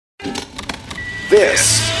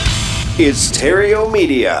This is Stereo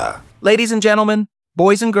Media. Ladies and gentlemen,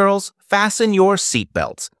 boys and girls, fasten your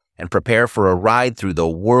seatbelts and prepare for a ride through the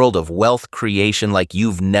world of wealth creation like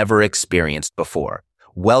you've never experienced before.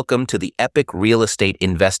 Welcome to the Epic Real Estate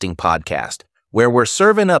Investing Podcast, where we're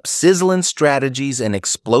serving up sizzling strategies and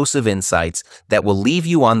explosive insights that will leave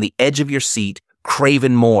you on the edge of your seat,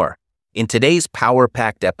 craving more. In today's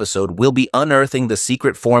power-packed episode, we'll be unearthing the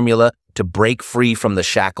secret formula to break free from the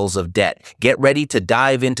shackles of debt. Get ready to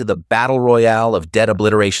dive into the battle royale of debt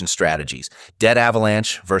obliteration strategies. Debt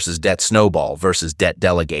avalanche versus debt snowball versus debt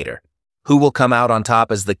delegator. Who will come out on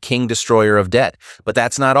top as the king destroyer of debt? But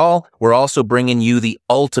that's not all. We're also bringing you the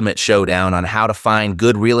ultimate showdown on how to find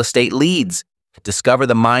good real estate leads. Discover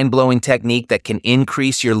the mind-blowing technique that can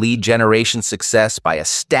increase your lead generation success by a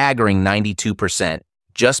staggering 92%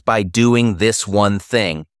 just by doing this one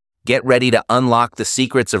thing. Get ready to unlock the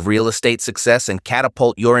secrets of real estate success and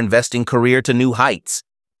catapult your investing career to new heights.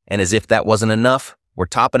 And as if that wasn't enough, we're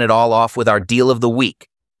topping it all off with our deal of the week,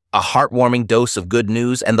 a heartwarming dose of good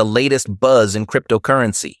news and the latest buzz in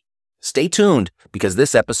cryptocurrency. Stay tuned, because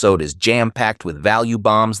this episode is jam-packed with value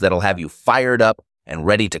bombs that'll have you fired up and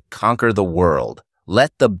ready to conquer the world.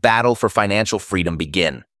 Let the battle for financial freedom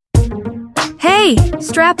begin. Hey,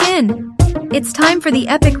 strap in. It's time for the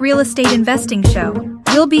Epic Real Estate Investing Show.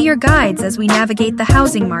 We'll be your guides as we navigate the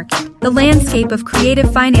housing market, the landscape of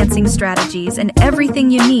creative financing strategies, and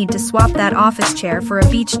everything you need to swap that office chair for a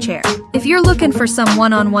beach chair. If you're looking for some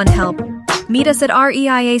one-on-one help, meet us at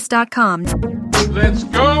reiace.com. Let's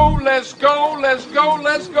go, let's go, let's go,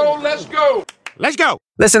 let's go, let's go. Let's go.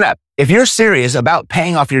 Listen up. If you're serious about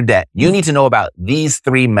paying off your debt, you need to know about these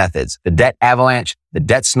three methods: the debt avalanche, the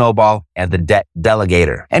debt snowball, and the debt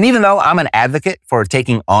delegator. And even though I'm an advocate for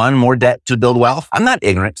taking on more debt to build wealth, I'm not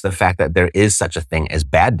ignorant to the fact that there is such a thing as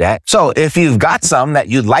bad debt. So if you've got some that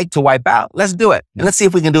you'd like to wipe out, let's do it. And let's see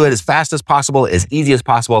if we can do it as fast as possible, as easy as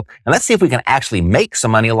possible. And let's see if we can actually make some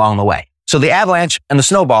money along the way. So the avalanche and the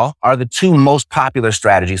snowball are the two most popular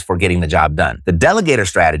strategies for getting the job done. The delegator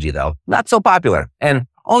strategy, though, not so popular, and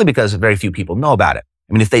only because very few people know about it.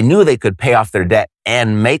 I mean, if they knew they could pay off their debt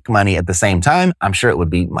and make money at the same time, I'm sure it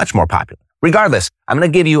would be much more popular. Regardless, I'm going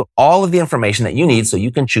to give you all of the information that you need so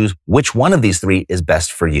you can choose which one of these three is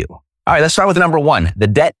best for you. All right, let's start with number one, the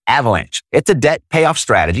debt avalanche. It's a debt payoff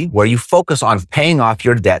strategy where you focus on paying off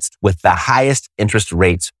your debts with the highest interest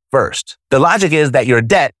rates first. The logic is that your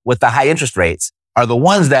debt with the high interest rates are the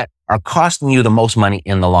ones that are costing you the most money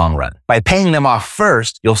in the long run. By paying them off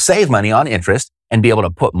first, you'll save money on interest and be able to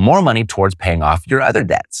put more money towards paying off your other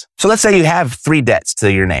debts. So let's say you have three debts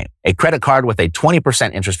to your name: a credit card with a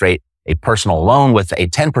 20% interest rate, a personal loan with a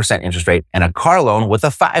 10% interest rate, and a car loan with a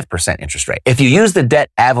 5% interest rate. If you use the debt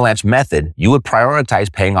avalanche method, you would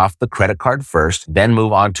prioritize paying off the credit card first, then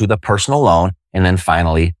move on to the personal loan, and then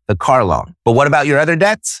finally the car loan. But what about your other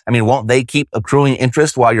debts? I mean, won't they keep accruing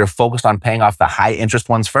interest while you're focused on paying off the high interest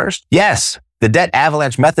ones first? Yes. The debt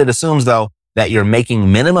avalanche method assumes, though, that you're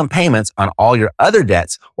making minimum payments on all your other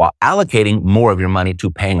debts while allocating more of your money to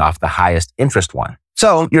paying off the highest interest one.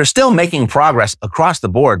 So you're still making progress across the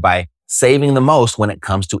board by saving the most when it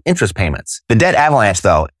comes to interest payments. The debt avalanche,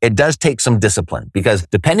 though, it does take some discipline, because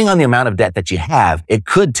depending on the amount of debt that you have, it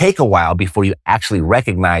could take a while before you actually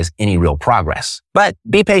recognize any real progress. But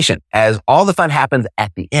be patient, as all the fun happens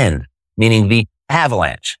at the end, meaning the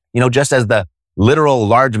avalanche. Just as the literal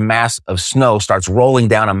large mass of snow starts rolling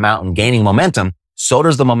down a mountain, gaining momentum, so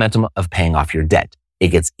does the momentum of paying off your debt. It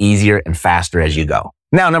gets easier and faster as you go.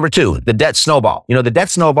 Now, number two, the debt snowball. The debt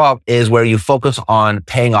snowball is where you focus on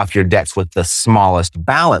paying off your debts with the smallest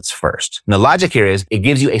balance first. And the logic here is it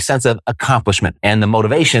gives you a sense of accomplishment and the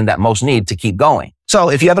motivation that most need to keep going. So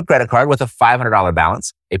if you have a credit card with a $500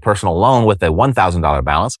 balance, a personal loan with a $1,000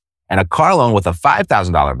 balance, and a car loan with a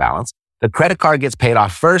 $5,000 balance, the credit card gets paid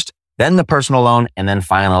off first, then the personal loan, and then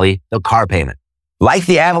finally the car payment. Like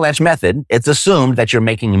the avalanche method, it's assumed that you're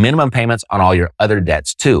making minimum payments on all your other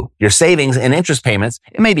debts too. Your savings and interest payments,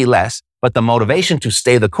 it may be less, but the motivation to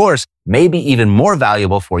stay the course may be even more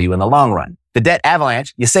valuable for you in the long run. The debt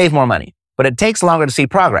avalanche, you save more money, but it takes longer to see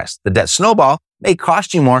progress. The debt snowball may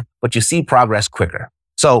cost you more, but you see progress quicker.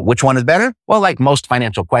 So which one is better? Well, like most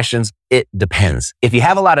financial questions, it depends. If you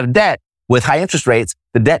have a lot of debt with high interest rates,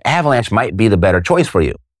 the debt avalanche might be the better choice for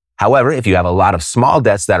you. However, if you have a lot of small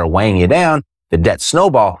debts that are weighing you down, the debt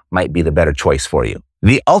snowball might be the better choice for you.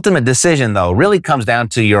 The ultimate decision, though, really comes down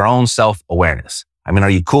to your own self-awareness. I mean, are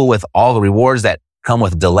you cool with all the rewards that come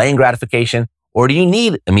with delaying gratification, or do you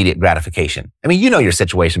need immediate gratification? I mean, you know your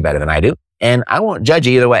situation better than I do, and I won't judge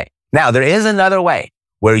you either way. Now, there is another way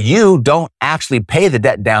where you don't actually pay the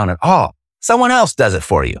debt down at all. Someone else does it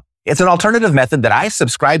for you. It's an alternative method that I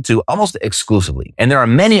subscribe to almost exclusively. And there are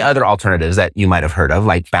many other alternatives that you might have heard of,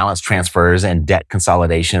 like balance transfers and debt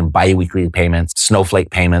consolidation, biweekly payments,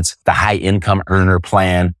 snowflake payments, the high income earner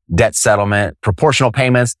plan, debt settlement, proportional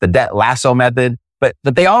payments, the debt lasso method. But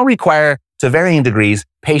they all require, to varying degrees,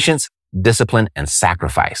 patience, discipline, and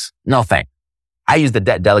sacrifice. No thanks. I use the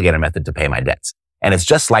debt delegator method to pay my debts. And it's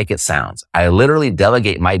just like it sounds. I literally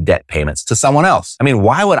delegate my debt payments to someone else. I mean,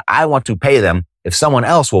 why would I want to pay them if someone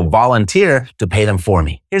else will volunteer to pay them for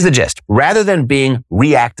me? Here's the gist. Rather than being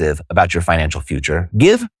reactive about your financial future,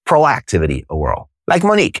 give proactivity a whirl. Like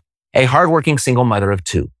Monique, a hardworking single mother of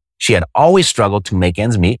 2. She had always struggled to make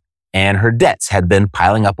ends meet, and her debts had been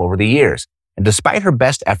piling up over the years. And despite her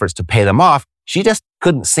best efforts to pay them off, she just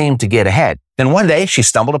couldn't seem to get ahead. Then one day, she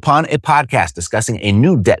stumbled upon a podcast discussing a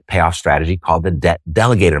new debt payoff strategy called the debt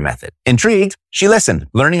delegator method. Intrigued, she listened,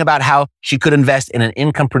 learning about how she could invest in an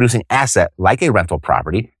income-producing asset like a rental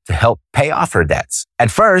property to help pay off her debts.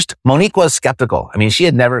 At first, Monique was skeptical. I mean, she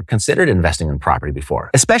had never considered investing in property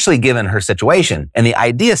before, especially given her situation, and the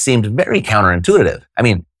idea seemed very counterintuitive. I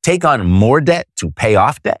mean, take on more debt to pay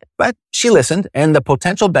off debt. But she listened, and the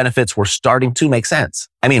potential benefits were starting to make sense.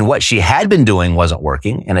 I mean, what she had been doing wasn't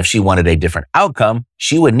working, and if she wanted a different outcome,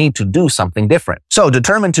 she would need to do something different. So,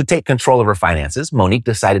 determined to take control of her finances, Monique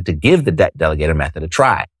decided to give the debt delegator method a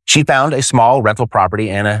try. She found a small rental property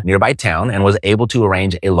in a nearby town and was able to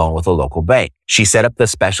arrange a loan with a local bank. She set up the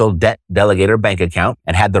special debt delegator bank account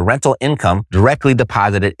and had the rental income directly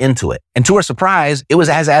deposited into it. And to her surprise, it was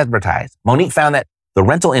as advertised. Monique found that the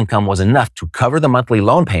rental income was enough to cover the monthly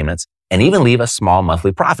loan payments and even leave a small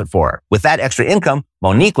monthly profit for her. With that extra income,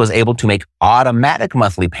 Monique was able to make automatic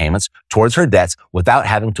monthly payments towards her debts without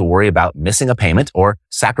having to worry about missing a payment or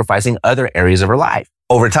sacrificing other areas of her life.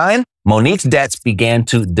 Over time, Monique's debts began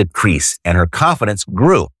to decrease and her confidence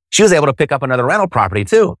grew. She was able to pick up another rental property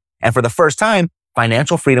too. And for the first time,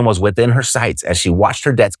 financial freedom was within her sights as she watched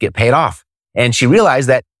her debts get paid off. And she realized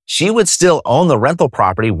that she would still own the rental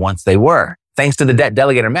property once they were. Thanks to the debt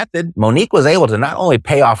delegator method, Monique was able to not only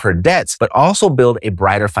pay off her debts, but also build a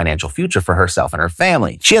brighter financial future for herself and her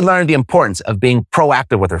family. She had learned the importance of being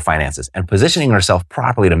proactive with her finances and positioning herself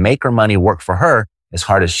properly to make her money work for her as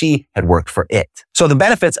hard as she had worked for it. So the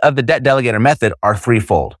benefits of the debt delegator method are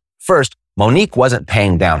threefold. First, Monique wasn't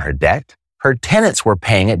paying down her debt. Her tenants were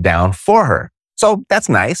paying it down for her. So that's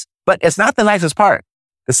nice, but it's not the nicest part.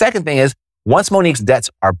 The second thing is, once Monique's debts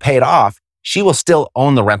are paid off, she will still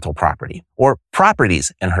own the rental property, or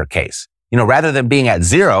properties in her case. Rather than being at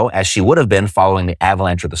zero, as she would have been following the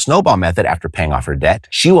avalanche or the snowball method after paying off her debt,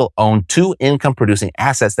 she will own 2 income-producing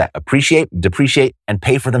assets that appreciate, depreciate, and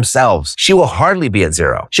pay for themselves. She will hardly be at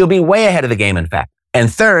zero. She'll be way ahead of the game, in fact.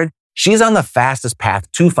 And third, she's on the fastest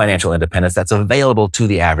path to financial independence that's available to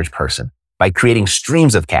the average person by creating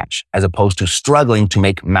streams of cash as opposed to struggling to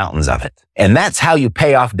make mountains of it. And that's how you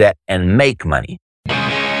pay off debt and make money.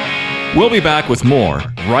 We'll be back with more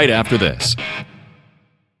right after this.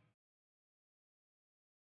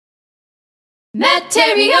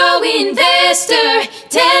 Material Investor,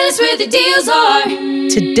 tell us where the deals are.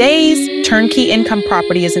 Today's turnkey income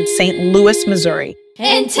property is in St. Louis, Missouri.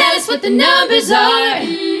 And tell us what the numbers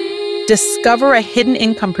are. Discover a hidden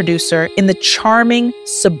income producer in the charming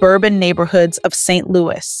suburban neighborhoods of St.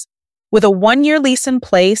 Louis. With a 1-year lease in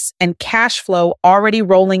place and cash flow already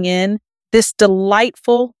rolling in, this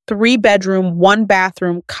delightful 3-bedroom,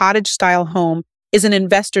 1-bathroom cottage-style home is an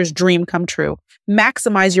investor's dream come true.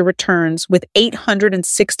 Maximize your returns with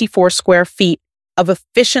 864 square feet of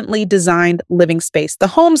efficiently designed living space. The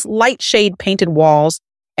home's light shade painted walls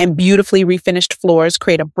and beautifully refinished floors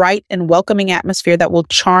create a bright and welcoming atmosphere that will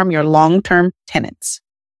charm your long-term tenants.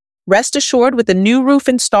 Rest assured, with the new roof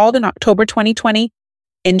installed in October 2020,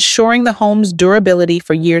 ensuring the home's durability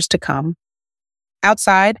for years to come.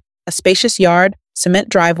 Outside, a spacious yard, cement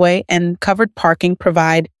driveway, and covered parking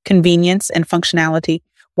provide convenience and functionality,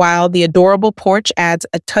 while the adorable porch adds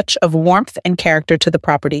a touch of warmth and character to the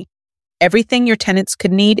property. Everything your tenants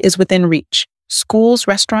could need is within reach. Schools,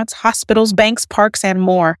 restaurants, hospitals, banks, parks, and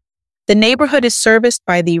more. The neighborhood is serviced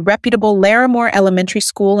by the reputable Larimore Elementary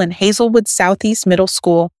School and Hazelwood Southeast Middle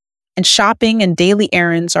School, and shopping and daily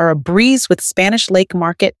errands are a breeze with Spanish Lake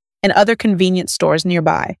Market and other convenience stores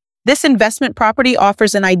nearby. This investment property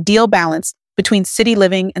offers an ideal balance between city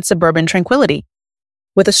living and suburban tranquility.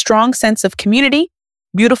 With a strong sense of community,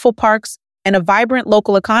 beautiful parks, and a vibrant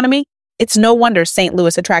local economy, it's no wonder St.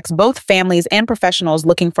 Louis attracts both families and professionals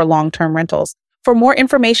looking for long-term rentals. For more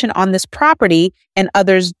information on this property and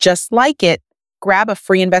others just like it, Grab a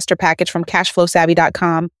free investor package from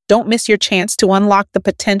cashflowsavvy.com. Don't miss your chance to unlock the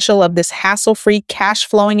potential of this hassle-free,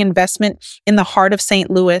 cash-flowing investment in the heart of St.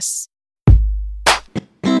 Louis.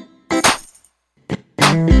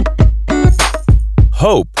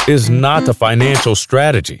 Hope is not a financial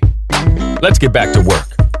strategy. Let's get back to work.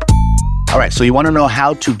 All right, so you want to know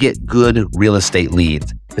how to get good real estate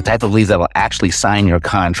leads, the type of leads that will actually sign your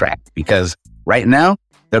contract. Because right now,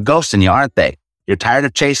 they're ghosting you, aren't they? You're tired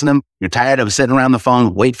of chasing them. You're tired of sitting around the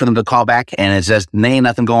phone, wait for them to call back, and it's just ain't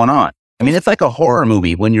nothing going on. I mean, it's like a horror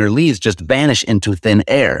movie when your leads just vanish into thin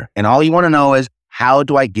air. And all you want to know is, how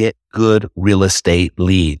do I get good real estate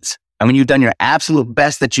leads? I mean, you've done your absolute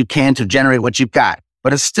best that you can to generate what you've got,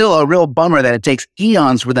 but it's still a real bummer that it takes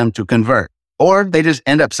eons for them to convert. Or they just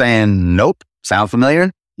end up saying, nope. Sound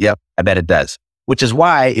familiar? Yep, I bet it does. Which is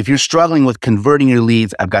why, if you're struggling with converting your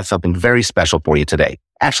leads, I've got something very special for you today.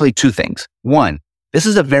 Actually, two things. One, this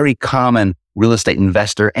is a very common real estate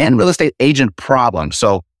investor and real estate agent problem.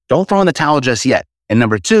 So don't throw in the towel just yet. And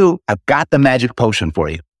number two, I've got the magic potion for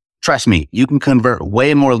you. Trust me, you can convert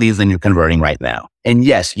way more leads than you're converting right now. And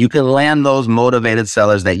yes, you can land those motivated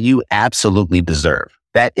sellers that you absolutely deserve.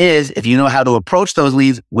 That is, if you know how to approach those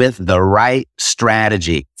leads with the right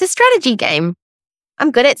strategy. It's a strategy game.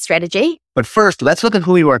 I'm good at strategy. But first, let's look at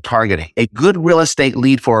who you are targeting. A good real estate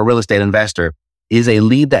lead for a real estate investor is a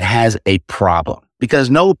lead that has a problem. Because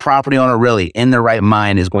no property owner really in their right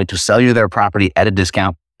mind is going to sell you their property at a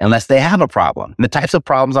discount unless they have a problem. And the types of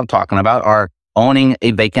problems I'm talking about are owning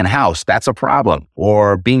a vacant house, that's a problem.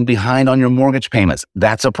 Or being behind on your mortgage payments,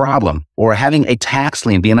 that's a problem. Or having a tax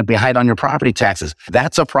lien, being behind on your property taxes,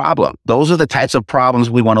 that's a problem. Those are the types of problems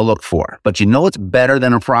we want to look for. But you know it's better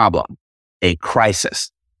than a problem? A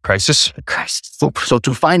crisis. Crisis? So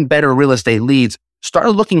to find better real estate leads, start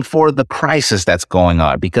looking for the crisis that's going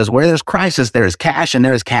on. Because where there's crisis, there is cash and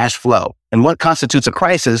there is cash flow. And what constitutes a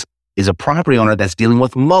crisis is a property owner that's dealing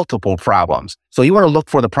with multiple problems. So you want to look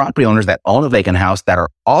for the property owners that own a vacant house that are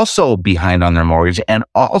also behind on their mortgage and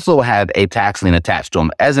also have a tax lien attached to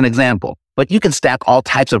them, as an example. But you can stack all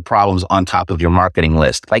types of problems on top of your marketing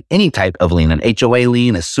list, like any type of lien, an HOA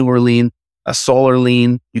lien, a sewer lien, a solar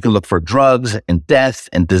lien. You can look for drugs and death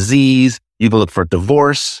and disease. You can look for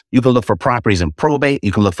divorce. You can look for properties in probate.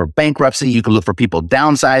 You can look for bankruptcy. You can look for people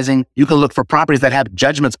downsizing. You can look for properties that have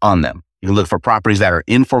judgments on them. You can look for properties that are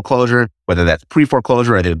in foreclosure, whether that's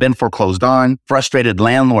pre-foreclosure or they've been foreclosed on. Frustrated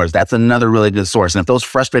landlords, that's another really good source. And if those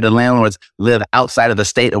frustrated landlords live outside of the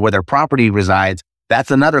state of where their property resides,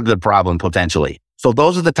 that's another good problem potentially. So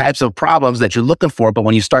those are the types of problems that you're looking for. But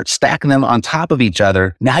when you start stacking them on top of each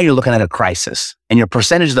other, now you're looking at a crisis. And your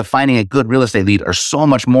percentages of finding a good real estate lead are so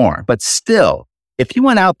much more. But still, if you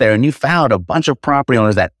went out there and you found a bunch of property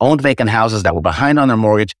owners that owned vacant houses that were behind on their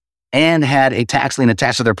mortgage and had a tax lien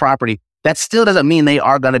attached to their property, that still doesn't mean they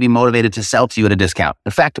are going to be motivated to sell to you at a discount.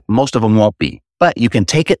 In fact, most of them won't be. But you can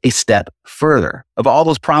take it a step further. Of all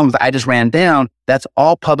those problems that I just ran down, that's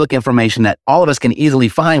all public information that all of us can easily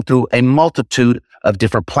find through a multitude of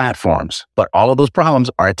different platforms. But all of those problems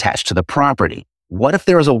are attached to the property. What if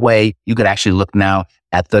there was a way you could actually look now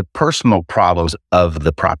at the personal problems of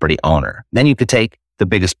the property owner? Then you could take the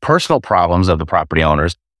biggest personal problems of the property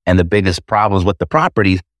owners and the biggest problems with the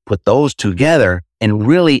properties, put those together and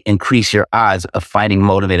really increase your odds of finding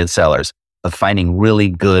motivated sellers, of finding really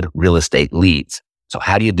good real estate leads. So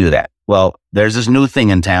how do you do that? Well, there's this new thing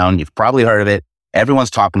in town. You've probably heard of it.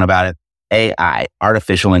 Everyone's talking about it. AI,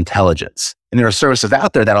 artificial intelligence. And there are services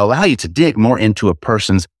out there that allow you to dig more into a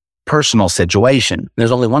person's personal situation.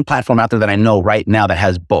 There's only one platform out there that I know right now that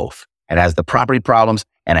has both. It has the property problems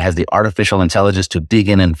and it has the artificial intelligence to dig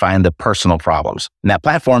in and find the personal problems. And that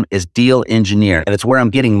platform is Deal Engineer. And it's where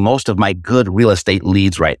I'm getting most of my good real estate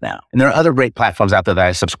leads right now. And there are other great platforms out there that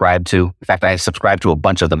I subscribe to. In fact, I subscribe to a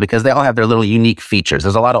bunch of them because they all have their little unique features.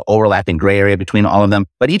 There's a lot of overlapping gray area between all of them,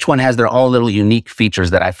 but each one has their own little unique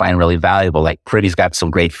features that I find really valuable. Like Pretty's got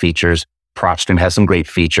some great features. PropStream has some great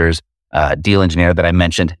features. Deal Engineer that I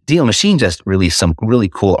mentioned. Deal Machine just released some really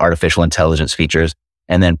cool artificial intelligence features.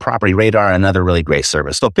 And then Property Radar, another really great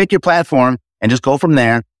service. So pick your platform and just go from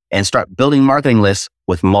there and start building marketing lists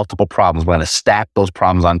with multiple problems. We're going to stack those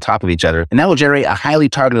problems on top of each other. And that will generate a highly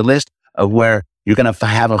targeted list of where you're going to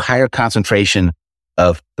have a higher concentration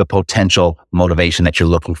of the potential motivation that you're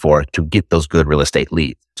looking for to get those good real estate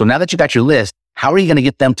leads. So now that you got your list, how are you going to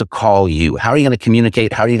get them to call you? How are you going to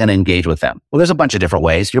communicate? How are you going to engage with them? Well, there's a bunch of different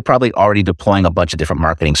ways. You're probably already deploying a bunch of different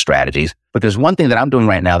marketing strategies, but there's one thing that I'm doing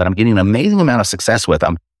right now that I'm getting an amazing amount of success with.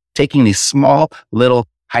 I'm taking these small, little,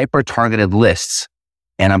 hyper-targeted lists,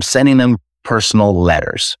 and I'm sending them personal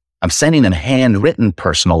letters. I'm sending them handwritten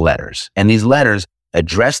personal letters. And these letters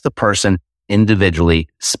address the person individually,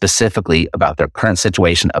 specifically about their current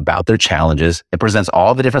situation, about their challenges. It presents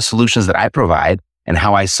all the different solutions that I provide and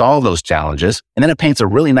how I solve those challenges. And then it paints a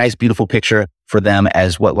really nice, beautiful picture for them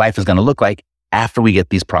as what life is going to look like after we get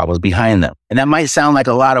these problems behind them. And that might sound like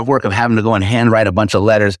a lot of work of having to go and handwrite a bunch of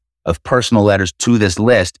letters, of personal letters to this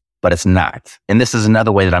list, but it's not. And this is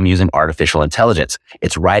another way that I'm using artificial intelligence.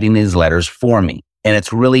 It's writing these letters for me. And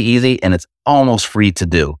it's really easy and it's almost free to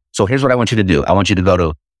do. So here's what I want you to do. I want you to go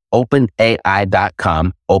to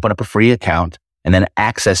openai.com, open up a free account, and then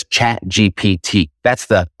access ChatGPT. That's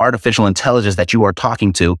the artificial intelligence that you are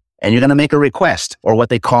talking to. And you're going to make a request, or what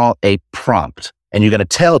they call a prompt. And you're going to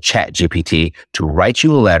tell ChatGPT to write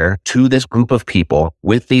you a letter to this group of people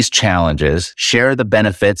with these challenges, share the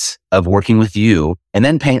benefits of working with you, and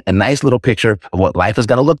then paint a nice little picture of what life is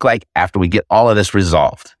going to look like after we get all of this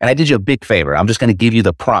resolved. And I did you a big favor. I'm just going to give you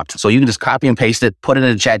the prompt. So you can just copy and paste it, put it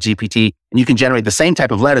into ChatGPT, and you can generate the same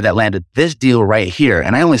type of letter that landed this deal right here.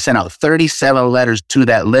 And I only sent out 37 letters to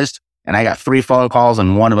that list. And I got 3 phone calls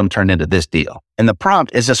and one of them turned into this deal. And the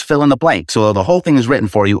prompt is just fill in the blank. So the whole thing is written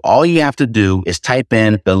for you. All you have to do is type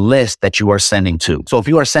in the list that you are sending to. So if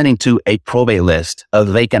you are sending to a probate list of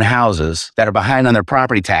vacant houses that are behind on their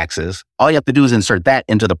property taxes, all you have to do is insert that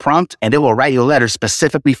into the prompt and it will write you a letter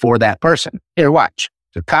specifically for that person. Here, watch.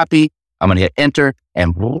 So copy, I'm going to hit enter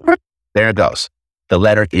and there it goes. The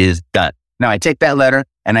letter is done. Now I take that letter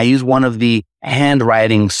and I use one of the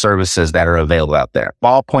handwriting services that are available out there.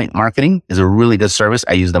 Ballpoint Marketing is a really good service.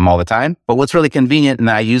 I use them all the time. But what's really convenient and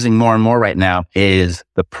I'm using more and more right now is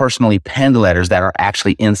the personally penned letters that are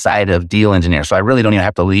actually inside of Deal Engineer. So I really don't even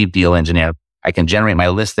have to leave Deal Engineer. I can generate my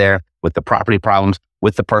list there with the property problems,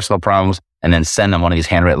 with the personal problems, and then send them one of these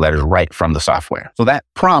handwritten letters right from the software. So that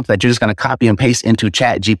prompt that you're just going to copy and paste into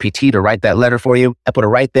ChatGPT to write that letter for you, I put it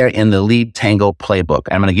right there in the Lead Tango playbook.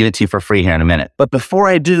 I'm going to give it to you for free here in a minute. But before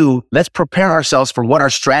I do, let's prepare ourselves for what our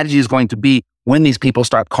strategy is going to be when these people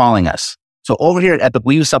start calling us. So over here at Epic,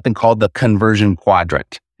 we use something called the conversion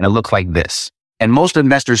quadrant, and it looks like this. And most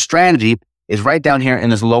investors' strategy is right down here in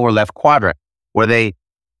this lower left quadrant where they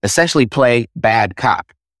essentially play bad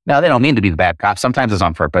cop. Now, they don't mean to be the bad cop. Sometimes it's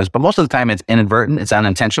on purpose, but most of the time it's inadvertent, it's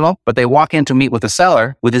unintentional. But they walk in to meet with the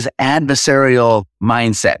seller with this adversarial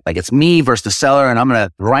mindset. Like it's me versus the seller, and I'm going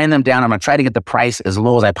to grind them down. I'm going to try to get the price as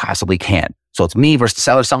low as I possibly can. So it's me versus the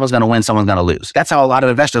seller. Someone's going to win, someone's going to lose. That's how a lot of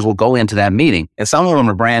investors will go into that meeting. And some of them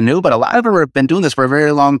are brand new, but a lot of them have been doing this for a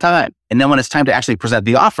very long time. And then when it's time to actually present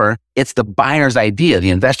the offer, it's the buyer's idea. The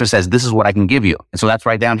investor says, this is what I can give you. And so that's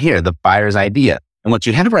right down here, the buyer's idea. And what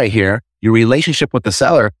you have right here, your relationship with the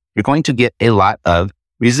seller, you're going to get a lot of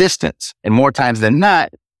resistance. And more times than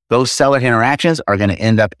not, those seller interactions are going to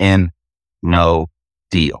end up in no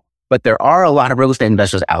deal. But there are a lot of real estate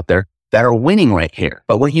investors out there that are winning right here.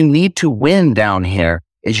 But what you need to win down here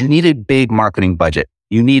is you need a big marketing budget.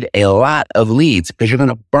 You need a lot of leads because you're going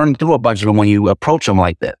to burn through a bunch of them when you approach them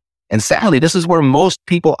like this. And sadly, this is where most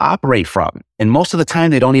people operate from. And most of the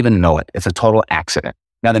time, they don't even know it. It's a total accident.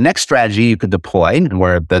 Now, the next strategy you could deploy, and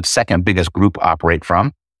where the second biggest group operate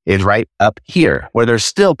from, is right up here, where they're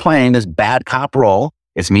still playing this bad cop role.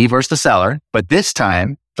 It's me versus the seller. But this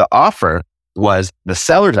time, the offer was the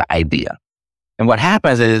seller's idea. And what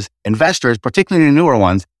happens is investors, particularly the newer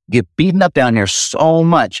ones, get beaten up down here so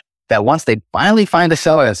much that once they finally find a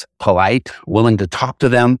seller that's polite, willing to talk to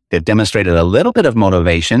them, they've demonstrated a little bit of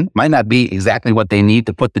motivation, might not be exactly what they need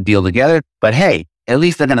to put the deal together, but hey, at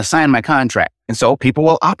least they're going to sign my contract. And so people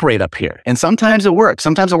will operate up here. And sometimes it works.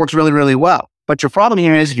 Sometimes it works really, really well. But your problem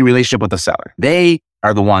here is your relationship with the seller. They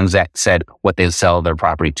are the ones that said what they sell their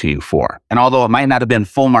property to you for. And although it might not have been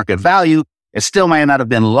full market value, it still might not have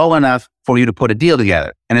been low enough for you to put a deal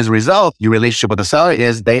together. And as a result, your relationship with the seller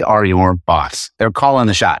is they are your boss. They're calling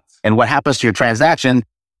the shots. And what happens to your transaction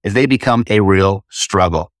is they become a real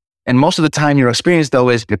struggle. And most of the time your experience, though,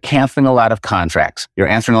 is you're canceling a lot of contracts. You're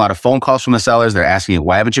answering a lot of phone calls from the sellers. They're asking you,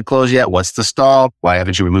 why haven't you closed yet? What's the stall? Why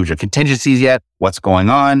haven't you removed your contingencies yet? What's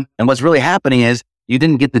going on? And what's really happening is you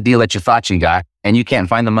didn't get the deal that you thought you got, and you can't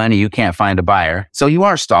find the money. You can't find a buyer. So you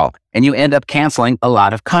are stalled, and you end up canceling a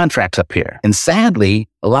lot of contracts up here. And sadly,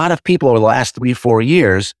 a lot of people over the last 3-4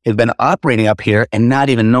 years have been operating up here and not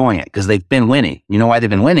even knowing it because they've been winning. You know why they've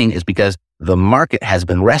been winning is because the market has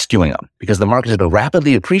been rescuing them, because the market has been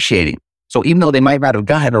rapidly appreciating. So even though they might not have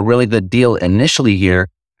gotten a really good deal initially here,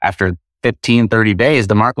 after 15, 30 days,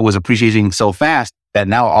 the market was appreciating so fast that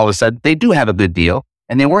now all of a sudden they do have a good deal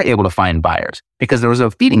and they were able to find buyers because there was a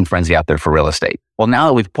feeding frenzy out there for real estate. Well, now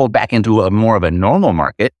that we've pulled back into a more of a normal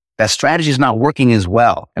market, that strategy is not working as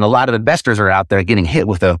well. And a lot of investors are out there getting hit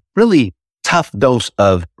with a really tough dose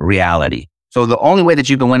of reality. So the only way that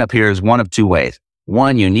you can win up here is one of two ways.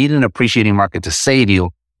 One, you need an appreciating market to save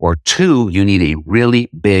you, or two, you need a really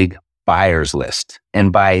big buyer's list.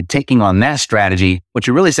 And by taking on that strategy, what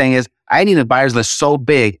you're really saying is, I need a buyer's list so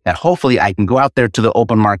big that hopefully I can go out there to the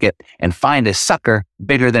open market and find a sucker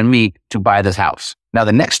bigger than me to buy this house. Now,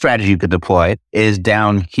 the next strategy you could deploy is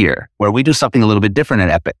down here, where we do something a little bit different in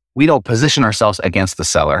Epic. We don't position ourselves against the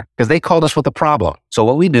seller because they called us with a problem. So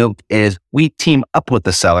what we do is we team up with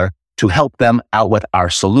the seller to help them out with our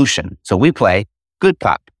solution. So we play good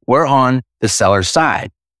cop. We're on the seller's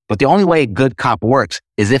side. But the only way good cop works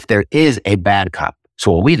is if there is a bad cop.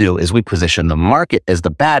 So what we do is we position the market as the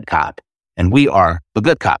bad cop, and we are the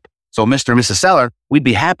good cop. So Mr. and Mrs. Seller, we'd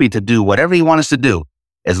be happy to do whatever you want us to do.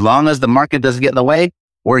 As long as the market doesn't get in the way,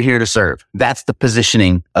 we're here to serve. That's the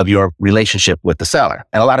positioning of your relationship with the seller.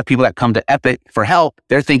 And a lot of people that come to Epic for help,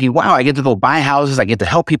 they're thinking, wow, I get to go buy houses, I get to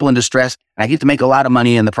help people in distress, and I get to make a lot of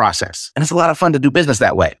money in the process. And it's a lot of fun to do business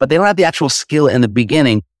that way. But they don't have the actual skill in the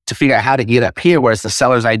beginning to figure out how to get up here where it's the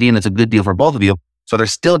seller's idea and it's a good deal for both of you. So they're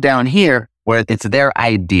still down here where it's their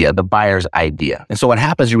idea, the buyer's idea. And so what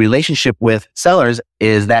happens, your relationship with sellers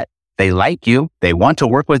is that they like you, they want to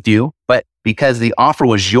work with you, but because the offer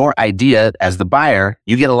was your idea as the buyer,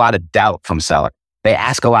 you get a lot of doubt from seller. They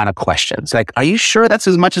ask a lot of questions like, are you sure that's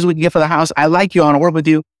as much as we can get for the house? I like you, I want to work with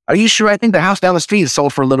you. Are you sure? I think the house down the street is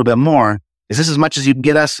sold for a little bit more. Is this as much as you can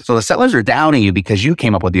get us? So the sellers are doubting you because you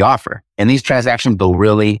came up with the offer. And these transactions go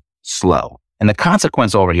really slow. And the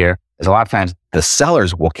consequence over here is a lot of times the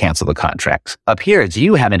sellers will cancel the contracts. Up here, it's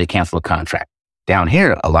you having to cancel the contract. Down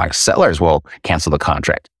here, a lot of sellers will cancel the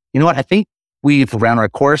contract. You know what? I think we've ran our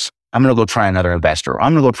course. I'm going to go try another investor.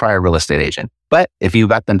 I'm going to go try a real estate agent. But if you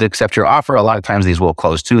got them to accept your offer, a lot of times these will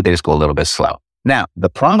close too. They just go a little bit slow. Now, the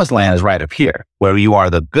promised land is right up here where you are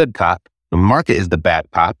the good cop. The market is the bad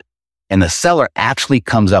cop. And the seller actually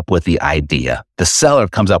comes up with the idea. The seller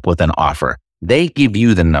comes up with an offer. They give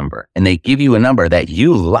you the number and they give you a number that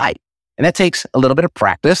you like. And that takes a little bit of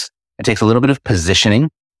practice. It takes a little bit of positioning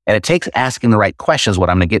and it takes asking the right questions, what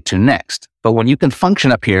I'm going to get to next. But when you can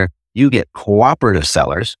function up here, you get cooperative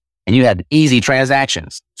sellers and you had easy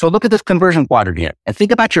transactions. So look at this conversion quadrant here and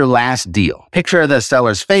think about your last deal. Picture the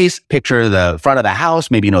seller's face, picture the front of the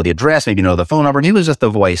house. Maybe you know the address, maybe you know the phone number. Maybe it was just the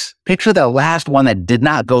voice. Picture the last one that did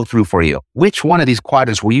not go through for you. Which one of these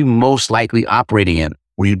quadrants were you most likely operating in?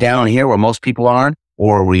 Were you down here where most people aren't?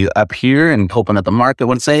 Or were you up here and hoping that the market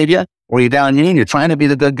would save you? Or were you down here and you're trying to be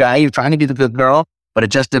the good guy, you're trying to be the good girl, but it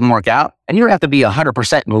just didn't work out? And you don't have to be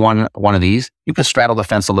 100% in one of these. You can straddle the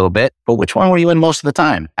fence a little bit, but which one were you in most of the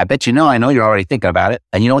time? I bet you know, I know you're already thinking about it,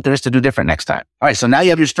 and you know what there is to do different next time. All right, so now you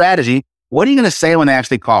have your strategy. What are you going to say when they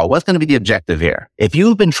actually call? What's going to be the objective here? If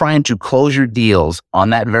you've been trying to close your deals on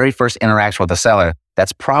that very first interaction with the seller,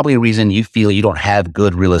 that's probably a reason you feel you don't have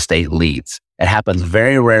good real estate leads. It happens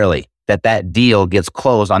very rarely that deal gets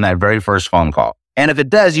closed on that very first phone call. And if it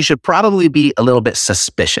does, you should probably be a little bit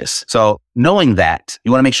suspicious. So knowing that,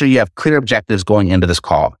 you want to make sure you have clear objectives going into this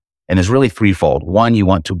call. And it's really threefold. One, you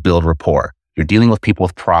want to build rapport. You're dealing with people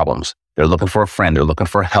with problems. They're looking for a friend. They're looking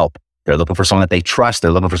for help. They're looking for someone that they trust.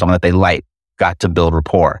 They're looking for someone that they like. Got to build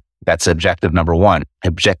rapport. That's objective number one.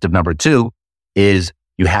 Objective number two is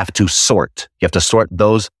you have to sort. You have to sort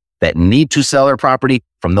those that need to sell their property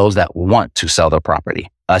from those that want to sell their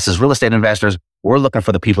property. Us as real estate investors, we're looking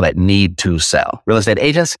for the people that need to sell. Real estate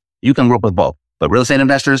agents, you can work with both. But real estate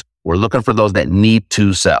investors, we're looking for those that need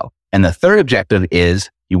to sell. And the third objective is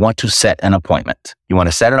you want to set an appointment. You want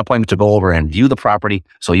to set an appointment to go over and view the property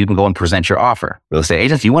so you can go and present your offer. Real estate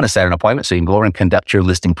agents, you want to set an appointment so you can go over and conduct your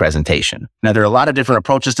listing presentation. Now, there are a lot of different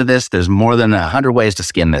approaches to this. There's more than 100 ways to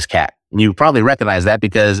skin this cat. And you probably recognize that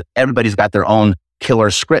because everybody's got their own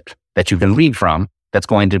killer script that you can read from that's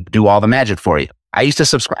going to do all the magic for you. I used to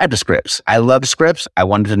subscribe to scripts. I loved scripts. I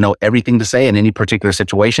wanted to know everything to say in any particular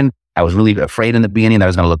situation. I was really afraid in the beginning that I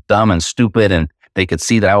was going to look dumb and stupid and they could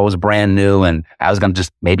see that I was brand new and I was going to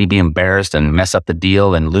just maybe be embarrassed and mess up the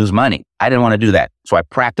deal and lose money. I didn't want to do that. So I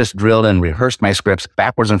practiced, drilled, and rehearsed my scripts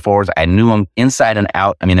backwards and forwards. I knew them inside and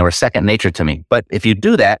out. I mean, they were second nature to me. But if you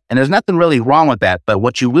do that, and there's nothing really wrong with that, but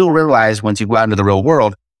what you will realize once you go out into the real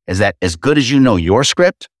world is that as good as you know your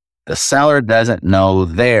script, the seller doesn't know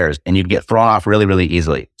theirs, and you get thrown off really, really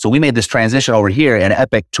easily. So we made this transition over here at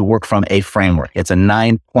Epic to work from a framework. It's a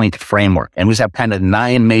 9-point framework. And we just have kind of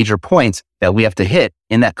 9 major points that we have to hit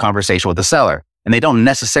in that conversation with the seller. And they don't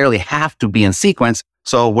necessarily have to be in sequence.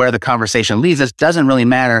 So where the conversation leads us doesn't really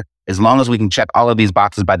matter as long as we can check all of these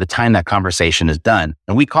boxes by the time that conversation is done.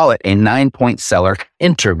 And we call it a 9-point seller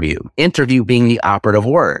interview. Interview being the operative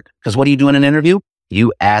word. Because what do you do in an interview?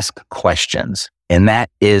 You ask questions. And that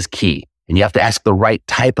is key. And you have to ask the right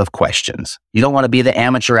type of questions. You don't want to be the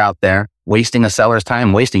amateur out there wasting a seller's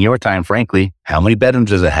time, wasting your time, frankly. How many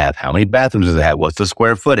bedrooms does it have? How many bathrooms does it have? What's the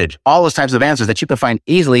square footage? All those types of answers that you can find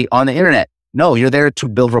easily on the internet. No, you're there to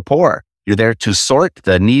build rapport. You're there to sort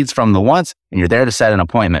the needs from the wants, and you're there to set an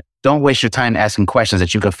appointment. Don't waste your time asking questions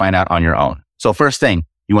that you can find out on your own. So first thing,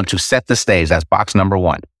 you want to set the stage. That's box number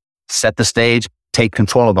 1. Set the stage, take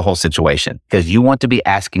control of the whole situation because you want to be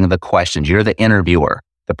asking the questions. You're the interviewer.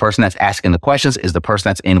 The person that's asking the questions is the person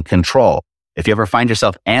that's in control. If you ever find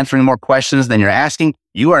yourself answering more questions than you're asking,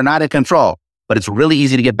 you are not in control. But it's really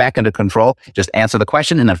easy to get back into control. Just answer the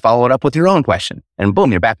question and then follow it up with your own question. And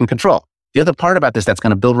boom, you're back in control. The other part about this that's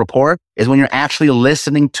going to build rapport is when you're actually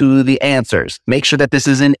listening to the answers. Make sure that this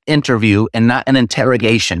is an interview and not an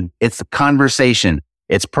interrogation. It's a conversation.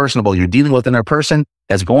 It's personable. You're dealing with another person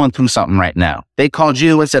that's going through something right now. They called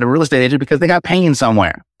you instead of a real estate agent because they got pain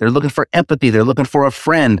somewhere. They're looking for empathy. They're looking for a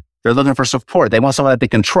friend. They're looking for support. They want someone that they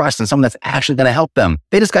can trust and someone that's actually going to help them.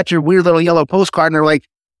 They just got your weird little yellow postcard and they're like,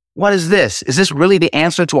 what is this? Is this really the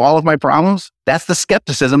answer to all of my problems? That's the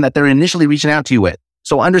skepticism that they're initially reaching out to you with.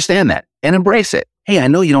 So understand that and embrace it. Hey, I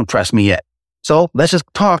know you don't trust me yet. So let's just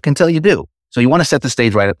talk until you do. So you want to set the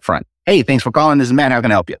stage right up front. Hey, thanks for calling. This is Matt. How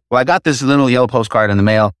can I help you? Well, I got this little yellow postcard in the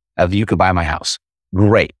mail of you could buy my house.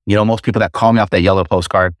 Great. You know, most people that call me off that yellow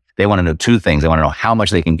postcard, they want to know 2 things. They want to know how much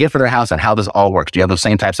they can get for their house and how this all works. Do you have those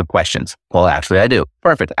same types of questions? Well, actually, I do.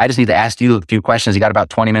 Perfect. I just need to ask you a few questions. You got about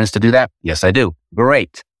 20 minutes to do that? Yes, I do.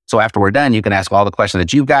 Great. So after we're done, you can ask all the questions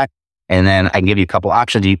that you've got, and then I can give you a couple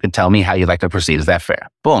options. You can tell me how you'd like to proceed. Is that fair?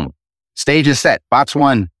 Boom. Stage is set. Box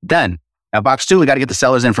 1, done. Now, box 2, we got to get the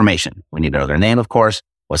seller's information. We need to know their name, of course.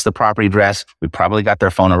 What's the property address? We probably got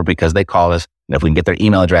their phone number because they call us. And if we can get their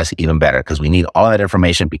email address, even better, because we need all that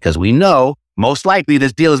information because we know most likely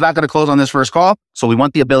this deal is not going to close on this first call. So we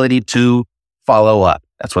want the ability to follow up.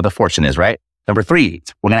 That's where the fortune is, right? Number 3,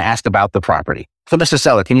 we're going to ask about the property. So, Mr.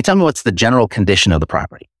 Seller, can you tell me what's the general condition of the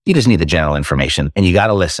property? You just need the general information and you got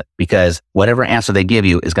to listen because whatever answer they give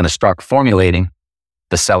you is going to start formulating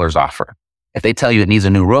the seller's offer. If they tell you it needs a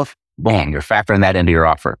new roof, boom, you're factoring that into your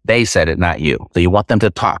offer. They said it, not you. So you want them to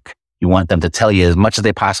talk. You want them to tell you as much as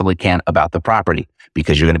they possibly can about the property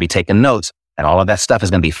because you're going to be taking notes and all of that stuff is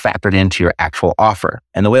going to be factored into your actual offer.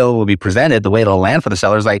 And the way it will be presented, the way it'll land for the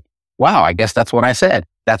seller is like, wow, I guess that's what I said.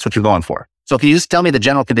 That's what you're going for. So if you just tell me the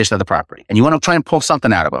general condition of the property and you want to try and pull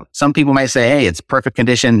something out of them, some people might say, hey, it's perfect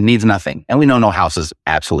condition, needs nothing. And we know no house is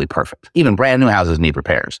absolutely perfect. Even brand new houses need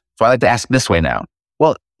repairs. So I like to ask this way now.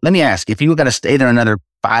 Well, let me ask, if you were going to stay there another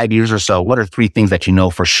 5 years or so, what are 3 things that you know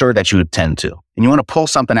for sure that you would tend to? And you want to pull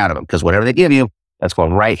something out of them because whatever they give you, that's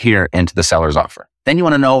going right here into the seller's offer. Then you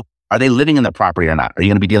want to know, are they living in the property or not? Are you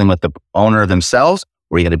going to be dealing with the owner themselves?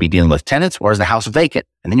 Or are you going to be dealing with tenants? Or is the house vacant?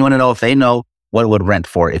 And then you want to know if they know what it would rent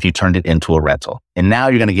for if you turned it into a rental. And now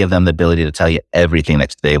you're going to give them the ability to tell you everything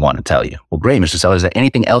that they want to tell you. Well, great, Mr. Seller, is there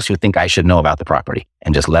anything else you think I should know about the property?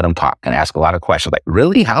 And just let them talk and ask a lot of questions like,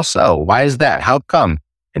 really? How so? Why is that? How come?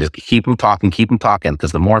 And just keep them talking,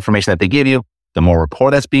 because the more information that they give you, the more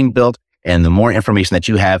rapport that's being built and the more information that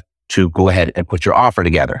you have to go ahead and put your offer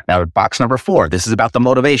together. Now, box number 4, this is about the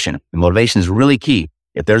motivation. The motivation is really key.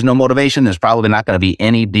 If there's no motivation, there's probably not going to be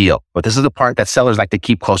any deal. But this is the part that sellers like to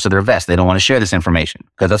keep close to their vest. They don't want to share this information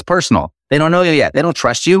because that's personal. They don't know you yet. They don't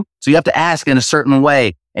trust you. So you have to ask in a certain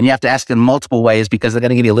way. And you have to ask in multiple ways because they're going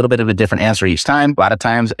to give you a little bit of a different answer each time. A lot of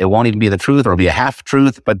times it won't even be the truth or it'll be a half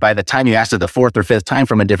truth. But by the time you ask it the 4th or 5th time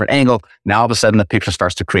from a different angle, now all of a sudden the picture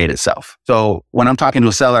starts to create itself. So when I'm talking to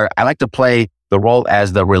a seller, I like to play the role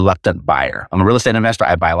as the reluctant buyer. I'm a real estate investor.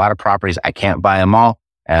 I buy a lot of properties. I can't buy them all.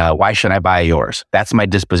 Why should I buy yours? That's my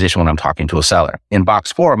disposition when I'm talking to a seller. In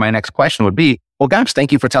box 4, my next question would be, well, gosh,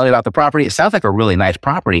 thank you for telling me about the property. It sounds like a really nice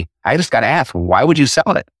property. I just got to ask, why would you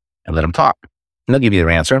sell it? And let them talk. And they'll give you their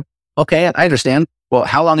answer. Okay, I understand. Well,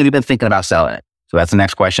 how long have you been thinking about selling it? So that's the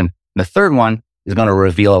next question. And the third one is going to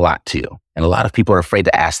reveal a lot to you. And a lot of people are afraid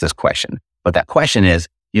to ask this question. But that question is,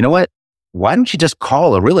 you know what? Why don't you just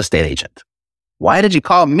call a real estate agent? Why did you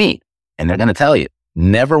call me? And they're going to tell you,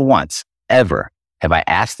 never once, ever have I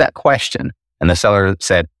asked that question. And the seller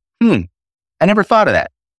said, I never thought of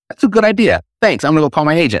that. That's a good idea. Thanks. I'm going to go call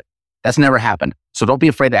my agent. That's never happened. So don't be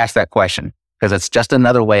afraid to ask that question because it's just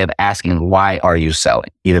another way of asking, why are you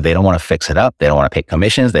selling? Either they don't want to fix it up. They don't want to pay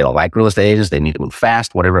commissions. They don't like real estate agents. They need to move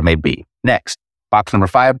fast, whatever it may be. Next, box number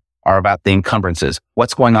 5 are about the encumbrances.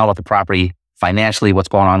 What's going on with the property financially? What's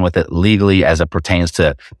going on with it legally as it pertains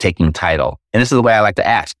to taking title? And this is the way I like to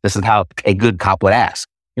ask. This is how a good cop would ask.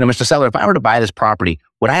 You know, Mr. Seller, if I were to buy this property,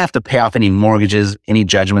 would I have to pay off any mortgages, any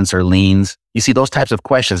judgments or liens? You see, those types of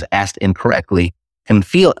questions asked incorrectly can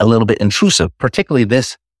feel a little bit intrusive, particularly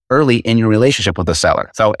this early in your relationship with the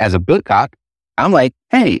seller. So as a good cop, I'm like,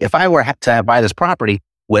 hey, if I were to buy this property,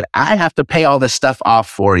 would I have to pay all this stuff off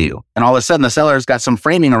for you? And all of a sudden, the seller's got some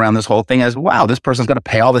framing around this whole thing as, wow, this person's going to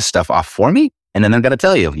pay all this stuff off for me? And then they're going to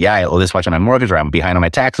tell you, yeah, I owe this much on my mortgage, or I'm behind on my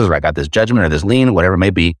taxes, or I got this judgment or this lien, whatever it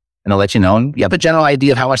may be. And they'll let you know, and you have a general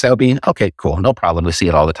idea of how much that would be. Okay, cool. No problem. We see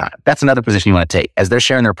it all the time. That's another position you want to take. As they're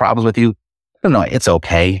sharing their problems with you, no, it's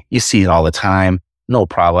okay. You see it all the time. No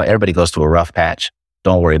problem. Everybody goes through a rough patch.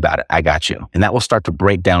 Don't worry about it. I got you. And that will start to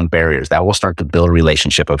break down barriers. That will start to build a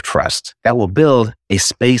relationship of trust. That will build a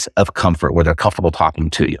space of comfort where they're comfortable talking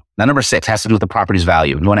to you. Now, number 6 has to do with the property's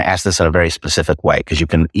value. You want to ask this in a very specific way because you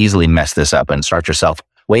can easily mess this up and start yourself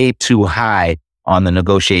way too high on the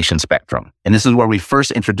negotiation spectrum. And this is where we first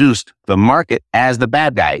introduced the market as the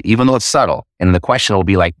bad guy, even though it's subtle. And the question will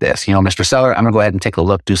be like this, Mr. Seller, I'm going to go ahead and take a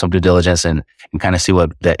look, do some due diligence and kind of see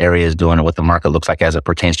what the area is doing and what the market looks like as it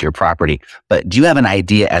pertains to your property. But do you have an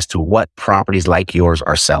idea as to what properties like yours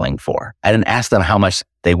are selling for? I didn't ask them how much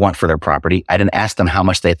they want for their property. I didn't ask them how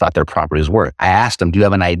much they thought their property was worth. I asked them, do you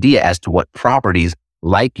have an idea as to what properties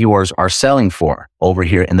like yours are selling for over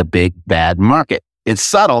here in the big bad market? It's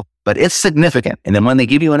subtle, but it's significant. And then when they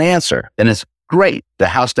give you an answer, then it's great. The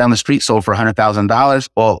house down the street sold for $100,000.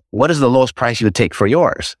 Well, what is the lowest price you would take for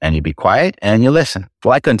yours? And you be quiet and you listen.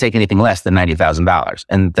 Well, I couldn't take anything less than $90,000.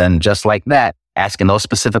 And then just like that, asking those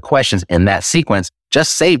specific questions in that sequence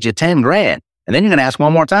just saved you $10,000. And then you're going to ask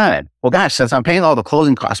one more time. Well, gosh, since I'm paying all the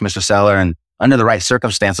closing costs, Mr. Seller, and under the right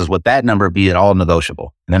circumstances, would that number be at all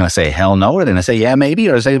negotiable? And then I say, hell no. Or then I say, yeah, maybe.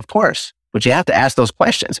 Or I say, of course. But you have to ask those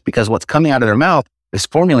questions because what's coming out of their mouth is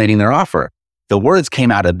formulating their offer. The words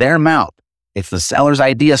came out of their mouth. It's the seller's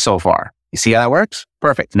idea so far. You see how that works?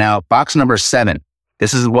 Perfect. Now, box number 7.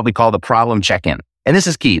 This is what we call the problem check-in. And this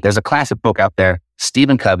is key. There's a classic book out there,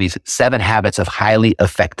 Stephen Covey's 7 Habits of Highly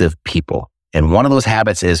Effective People. And one of those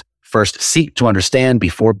habits is first, seek to understand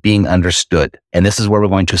before being understood. And this is where we're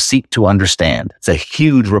going to seek to understand. It's a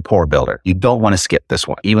huge rapport builder. You don't want to skip this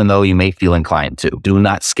one, even though you may feel inclined to. Do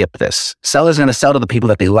not skip this. Sellers are going to sell to the people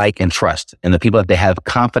that they like and trust and the people that they have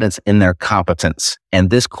confidence in their competence. And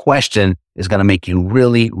this question is going to make you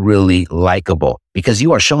really, really likable because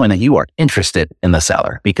you are showing that you are interested in the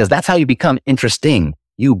seller because that's how you become interesting.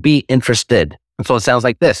 You be interested. And so it sounds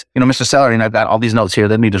like this, Mr. Seller, I've got all these notes here.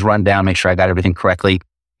 Let me just run down, make sure I got everything correctly.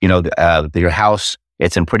 Your house,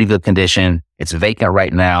 it's in pretty good condition. It's vacant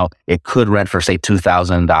right now. It could rent for, say,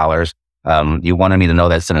 $2,000. You wanted me to know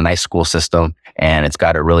that it's in a nice school system and it's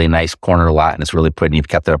got a really nice corner lot and it's really pretty. You've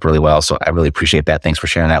kept it up really well. So I really appreciate that. Thanks for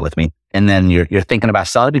sharing that with me. And then you're thinking about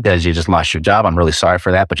selling because you just lost your job. I'm really sorry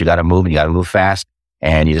for that, but you got to move and you got to move fast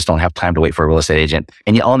and you just don't have time to wait for a real estate agent.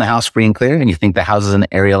 And you own the house free and clear and you think the houses in an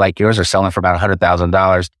area like yours are selling for about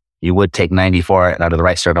 $100,000. You would take 90 for it, and under the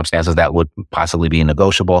right circumstances, that would possibly be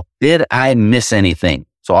negotiable. Did I miss anything?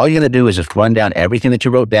 So all you're going to do is just run down everything that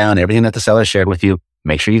you wrote down, everything that the seller shared with you,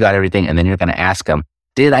 make sure you got everything, and then you're going to ask them,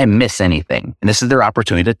 did I miss anything? And this is their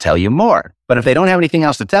opportunity to tell you more. But if they don't have anything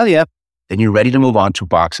else to tell you, then you're ready to move on to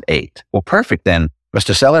box 8. Well, perfect then.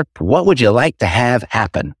 Mr. Seller, what would you like to have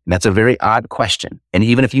happen? And that's a very odd question. And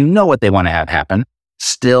even if you know what they want to have happen,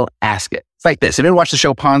 still ask it. It's like this. Have you ever watched the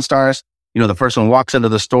show Pawn Stars? The first one walks into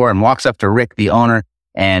the store and walks up to Rick, the owner,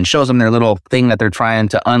 and shows them their little thing that they're trying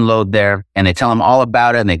to unload there. And they tell him all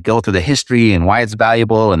about it and they go through the history and why it's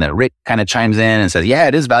valuable. And then Rick kind of chimes in and says, yeah,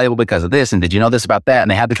 it is valuable because of this. And did you know this about that? And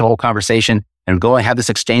they have this whole conversation and go and have this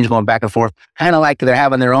exchange going back and forth, kind of like they're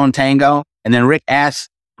having their own tango. And then Rick asks,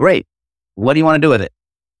 great, what do you want to do with it?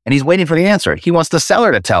 And he's waiting for the answer. He wants the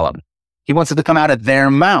seller to tell him. He wants it to come out of their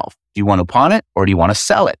mouth. Do you want to pawn it or do you want to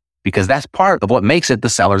sell it? Because that's part of what makes it the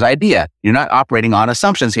seller's idea. You're not operating on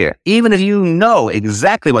assumptions here. Even if you know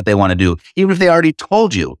exactly what they want to do, even if they already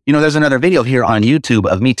told you. There's another video here on YouTube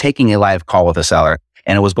of me taking a live call with a seller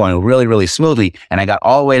and it was going really, really smoothly. And I got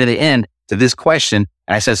all the way to the end to this question.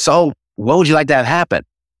 And I said, so what would you like to have happen?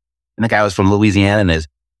 And the guy was from Louisiana and his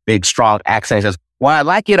big, strong accent. He says, well, I'd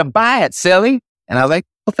like you to buy it, silly. And I was like,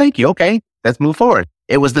 well, thank you. Okay, let's move forward.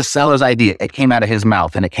 It was the seller's idea. It came out of his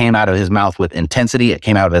mouth and it came out of his mouth with intensity. It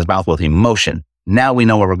came out of his mouth with emotion. Now we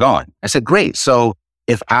know where we're going. I said, great. So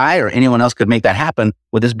if I or anyone else could make that happen,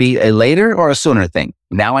 would this be a later or a sooner thing?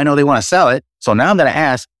 Now I know they want to sell it. So now I'm going to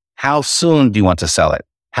ask, how soon do you want to sell it?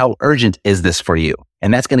 How urgent is this for you?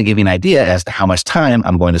 And that's going to give you an idea as to how much time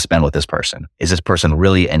I'm going to spend with this person. Is this person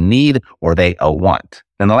really in need or they a want?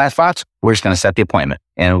 Then the last box, we're just going to set the appointment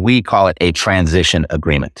and we call it a transition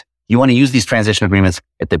agreement. You want to use these transition agreements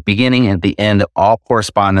at the beginning and at the end, all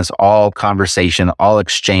correspondence, all conversation, all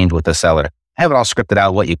exchange with the seller. Have it all scripted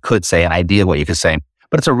out, what you could say, an idea of what you could say,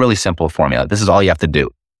 but it's a really simple formula. This is all you have to do.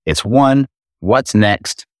 It's 1, what's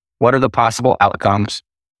next? What are the possible outcomes?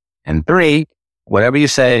 And 3, Whatever you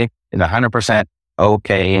say is 100%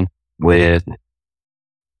 okay with.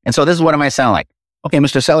 And so this is what it might sound like. Okay,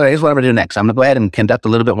 Mr. Seller, here's what I'm going to do next. I'm going to go ahead and conduct a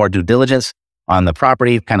little bit more due diligence on the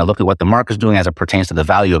property, kind of look at what the market's doing as it pertains to the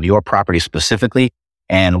value of your property specifically.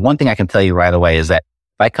 And one thing I can tell you right away is that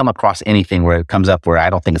if I come across anything where it comes up where I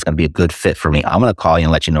don't think it's going to be a good fit for me, I'm going to call you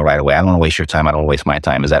and let you know right away. I don't want to waste your time. I don't want to waste my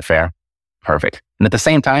time. Is that fair? Perfect. And at the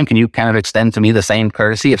same time, can you kind of extend to me the same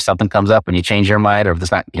courtesy if something comes up and you change your mind, or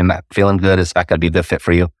if you're not feeling good, it's not going to be a good fit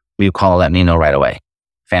for you? Will you call and let me know right away?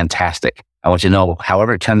 Fantastic. I want you to know,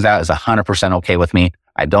 however it turns out is 100% okay with me.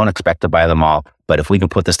 I don't expect to buy them all, but if we can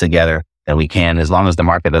put this together, then we can. As long as the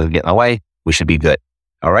market doesn't get in the way, we should be good.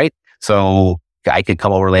 All right. So I could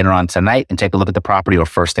come over later on tonight and take a look at the property, or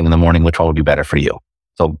first thing in the morning, which one would be better for you.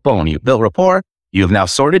 So boom, you built rapport. You have now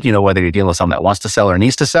sorted, you know whether you're dealing with someone that wants to sell or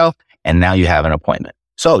needs to sell, and now you have an appointment.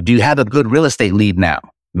 So do you have a good real estate lead now?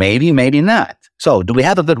 Maybe, maybe not. So do we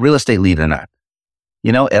have a good real estate lead or not?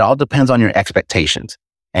 You know, it all depends on your expectations.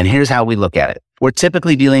 And here's how we look at it. We're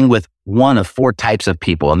typically dealing with one of 4 types of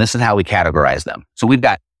people, and this is how we categorize them. So we've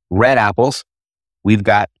got red apples, we've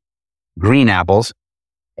got green apples,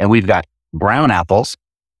 and we've got brown apples,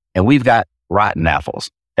 and we've got rotten apples.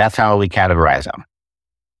 That's how we categorize them.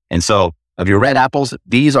 And so of your red apples,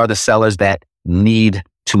 these are the sellers that need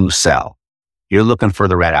to sell. You're looking for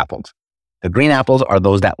the red apples. The green apples are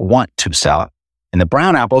those that want to sell. And the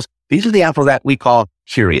brown apples, these are the apples that we call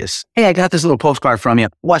curious. Hey, I got this little postcard from you.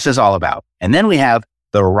 What's this all about? And then we have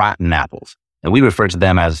the rotten apples, and we refer to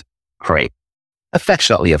them as crepe.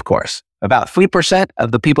 Affectionately, of course. About 3%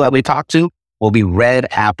 of the people that we talk to will be red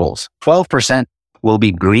apples. 12% will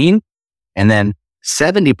be green, and then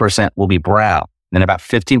 70% will be brown. And then about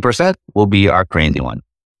 15% will be our crazy one.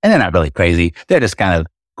 And they're not really crazy. They're just kind of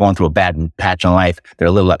going through a bad patch in life. They're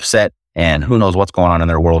a little upset, and who knows what's going on in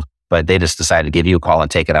their world, but they just decided to give you a call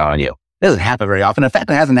and take it out on you. It doesn't happen very often. In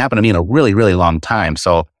fact, it hasn't happened to me in a really, really long time.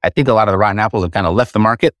 So I think a lot of the rotten apples have kind of left the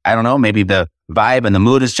market. I don't know, maybe the vibe and the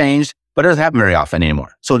mood has changed, but it doesn't happen very often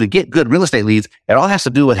anymore. So to get good real estate leads, it all has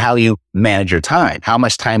to do with how you manage your time. How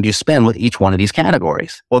much time do you spend with each one of these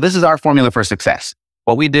categories? Well, this is our formula for success.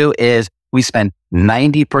 What we do is we spend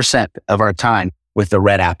 90% of our time with the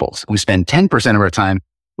red apples. We spend 10% of our time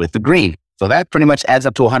with the green. So that pretty much adds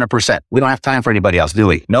up to 100%. We don't have time for anybody else, do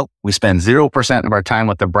we? Nope. We spend 0% of our time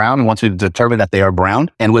with the brown once we've determined that they are brown.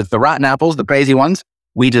 And with the rotten apples, the crazy ones,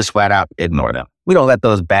 we just flat out ignore them. We don't let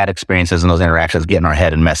those bad experiences and those interactions get in our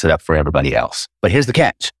head and mess it up for everybody else. But here's the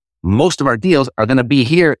catch. Most of our deals are going to be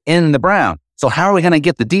here in the brown. So how are we going to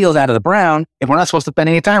get the deals out of the brown if we're not supposed to spend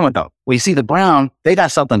any time with them? Well, you see, the brown, they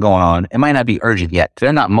got something going on. It might not be urgent yet.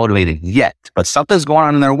 They're not motivated yet, but something's going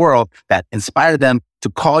on in their world that inspired them to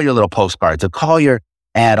call your little postcard, to call your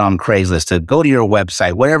ad on Craigslist, to go to your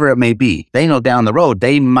website, whatever it may be. They know down the road,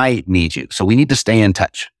 they might need you. So we need to stay in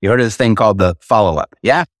touch. You heard of this thing called the follow-up.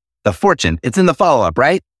 Yeah? The fortune, it's in the follow-up,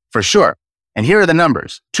 right? For sure. And here are the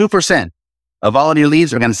numbers. 2% of all of your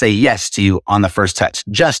leads are going to say yes to you on the first touch.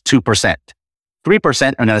 Just 2%.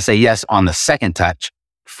 3% are going to say yes on the second touch.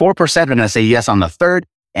 4% are going to say yes on the third.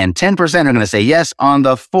 And 10% are going to say yes on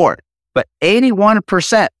the fourth. But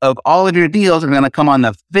 81% of all of your deals are going to come on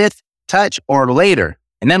the 5th touch or later.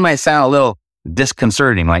 And that might sound a little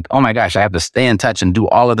disconcerting, like, oh my gosh, I have to stay in touch and do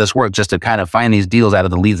all of this work just to kind of find these deals out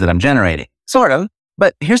of the leads that I'm generating. Sort of.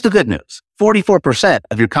 But here's the good news. 44%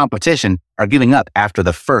 of your competition are giving up after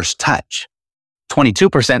the first touch.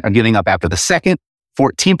 22% are giving up after the second.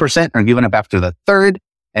 14% are giving up after the third.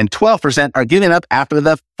 And 12% are giving up after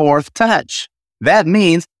the 4th touch. That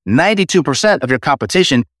means 92% of your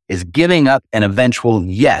competition is giving up an eventual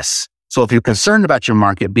yes. So if you're concerned about your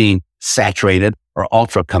market being saturated or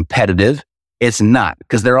ultra competitive, it's not,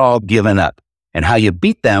 because they're all giving up. And how you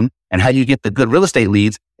beat them and how you get the good real estate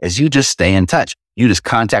leads is you just stay in touch. You just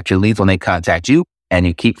contact your leads when they contact you, and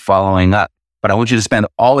you keep following up. But I want you to spend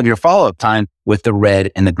all of your follow-up time with the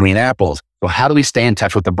red and the green apples. So how do we stay in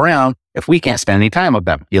touch with the brown if we can't spend any time with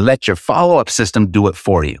them? You let your follow-up system do it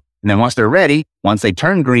for you. And then once they're ready, once they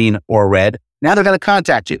turn green or red, now they're going to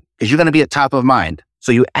contact you because you're going to be at top of mind.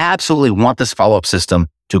 So you absolutely want this follow-up system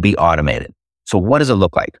to be automated. So what does it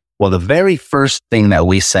look like? Well, the very first thing that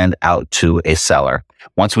we send out to a seller,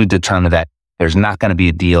 once we determine that there's not going to be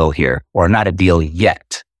a deal here or not a deal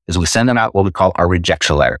yet, is we send them out what we call our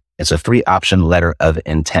rejection letter. It's a 3-option letter of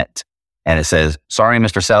intent. And it says, sorry,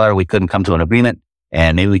 Mr. Seller, we couldn't come to an agreement,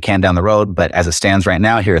 and maybe we can down the road, but as it stands right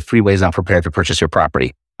now, here are 3 ways I'm prepared to purchase your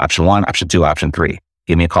property. Option 1, option 2, option 3.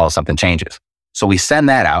 Give me a call if something changes. So we send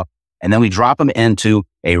that out, and then we drop them into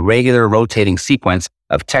a regular rotating sequence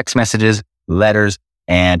of text messages, letters,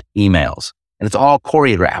 and emails. And it's all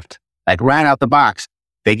choreographed. Like right out the box,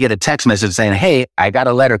 they get a text message saying, hey, I got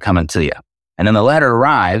a letter coming to you. And then the letter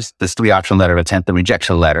arrives, this 3-option letter of intent, the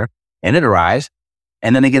rejection letter, and it arrives.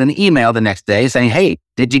 And then they get an email the next day saying, hey,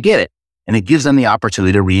 did you get it? And it gives them the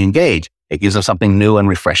opportunity to re-engage. It gives them something new and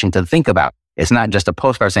refreshing to think about. It's not just a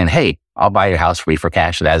postcard saying, hey, I'll buy your house free for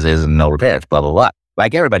cash as is and no repairs, blah, blah, blah,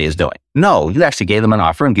 like everybody is doing. No, you actually gave them an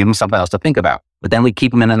offer and give them something else to think about. But then we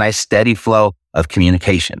keep them in a nice steady flow of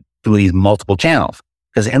communication through these multiple channels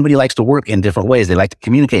because everybody likes to work in different ways. They like to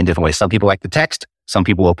communicate in different ways. Some people like to text. Some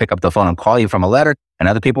people will pick up the phone and call you from a letter, and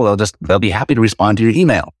other people, they'll be happy to respond to your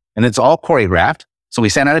email. And it's all choreographed. So we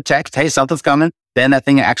send out a text, hey, something's coming. Then that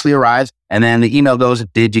thing actually arrives. And then the email goes,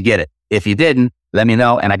 did you get it? If you didn't, let me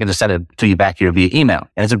know. And I can just send it to you back here via email.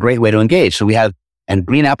 And it's a great way to engage. So we have a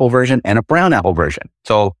green apple version and a brown apple version.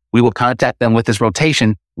 So we will contact them with this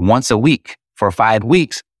rotation once a week for 5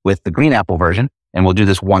 weeks with the green apple version. And we'll do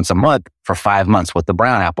this once a month for 5 months with the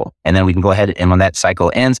brown apple. And then we can go ahead and when that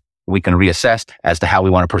cycle ends, we can reassess as to how we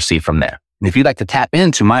want to proceed from there. And if you'd like to tap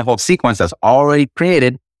into my whole sequence that's already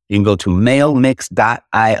created, you can go to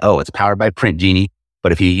mailmix.io. It's powered by Print Genie.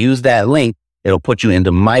 But if you use that link, it'll put you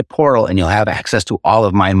into my portal and you'll have access to all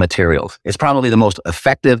of my materials. It's probably the most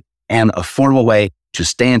effective and affordable way to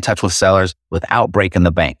stay in touch with sellers without breaking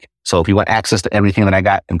the bank. So if you want access to everything that I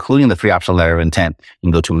got, including the 3-option letter of intent, you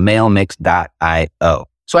can go to mailmix.io.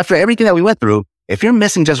 So after everything that we went through, if you're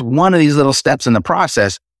missing just one of these little steps in the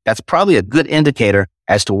process, that's probably a good indicator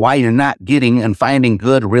as to why you're not getting and finding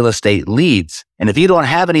good real estate leads. And if you don't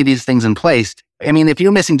have any of these things in place, I mean, if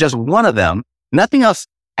you're missing just one of them, nothing else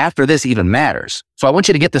after this even matters. So I want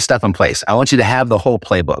you to get this stuff in place. I want you to have the whole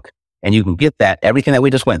playbook. And you can get that, everything that we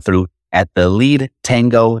just went through at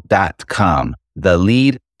theleadtango.com,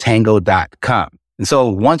 theleadtango.com. And so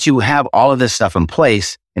once you have all of this stuff in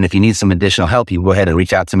place, and if you need some additional help, you can go ahead and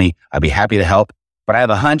reach out to me. I'd be happy to help. But I have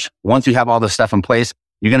a hunch, once you have all this stuff in place,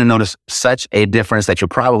 you're going to notice such a difference that you're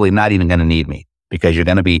probably not even going to need me because you're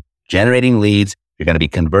going to be generating leads. You're going to be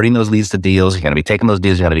converting those leads to deals. You're going to be taking those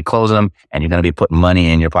deals. You're going to be closing them and you're going to be putting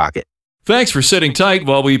money in your pocket. Thanks for sitting tight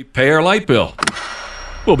while we pay our light bill.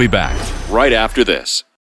 We'll be back right after this.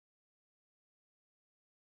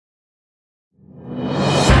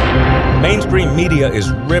 Mainstream media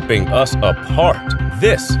is ripping us apart.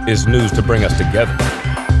 This is news to bring us together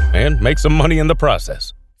and make some money in the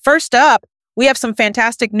process. First up, we have some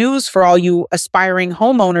fantastic news for all you aspiring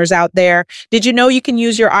homeowners out there. Did you know you can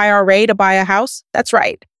use your IRA to buy a house? That's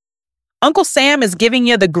right. Uncle Sam is giving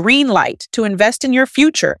you the green light to invest in your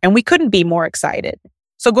future, and we couldn't be more excited.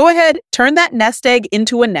 So go ahead, turn that nest egg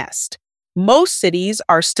into a nest. Most cities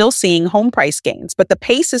are still seeing home price gains, but the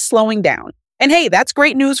pace is slowing down. And hey, that's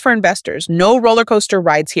great news for investors. No roller coaster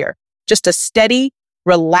rides here. Just a steady,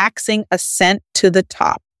 relaxing ascent to the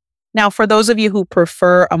top. Now, for those of you who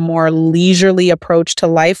prefer a more leisurely approach to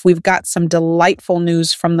life, we've got some delightful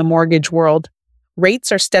news from the mortgage world. Rates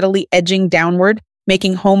are steadily edging downward,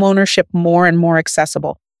 making homeownership more and more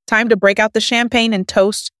accessible. Time to break out the champagne and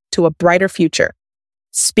toast to a brighter future.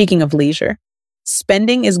 Speaking of leisure,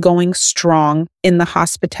 spending is going strong in the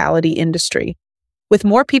hospitality industry. With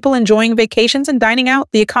more people enjoying vacations and dining out,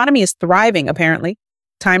 the economy is thriving, apparently.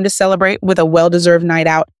 Time to celebrate with a well-deserved night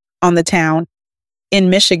out on the town. In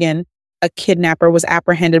Michigan, a kidnapper was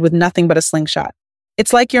apprehended with nothing but a slingshot.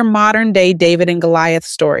 It's like your modern-day David and Goliath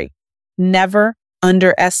story. Never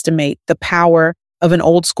underestimate the power of an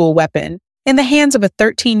old-school weapon in the hands of a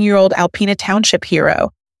 13-year-old Alpena Township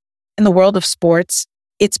hero. In the world of sports,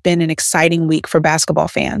 it's been an exciting week for basketball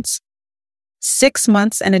fans. 6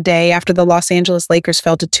 months and a day after the Los Angeles Lakers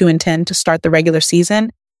fell to 2-10 to start the regular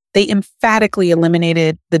season, they emphatically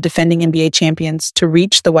eliminated the defending NBA champions to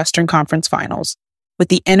reach the Western Conference Finals. With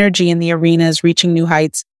the energy in the arenas reaching new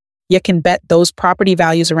heights, you can bet those property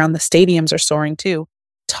values around the stadiums are soaring too.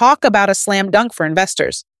 Talk about a slam dunk for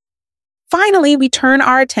investors. Finally, we turn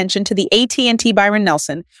our attention to the AT&T Byron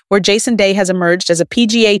Nelson, where Jason Day has emerged as a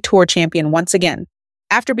PGA Tour champion once again.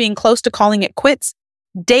 After being close to calling it quits,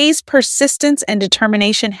 Day's persistence and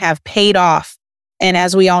determination have paid off. And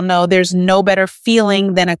as we all know, there's no better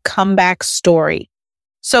feeling than a comeback story.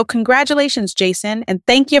 So congratulations, Jason, and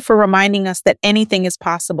thank you for reminding us that anything is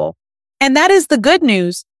possible. And that is the good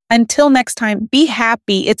news. Until next time, be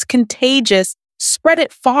happy. It's contagious. Spread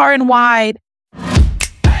it far and wide.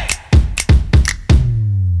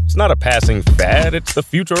 It's not a passing fad, it's the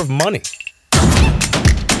future of money.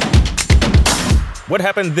 What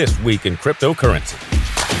happened this week in cryptocurrency?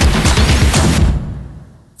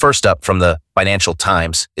 First up from the Financial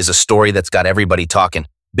Times is a story that's got everybody talking.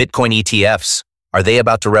 Bitcoin ETFs. Are they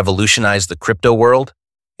about to revolutionize the crypto world?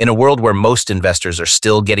 In a world where most investors are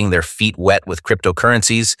still getting their feet wet with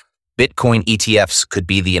cryptocurrencies, Bitcoin ETFs could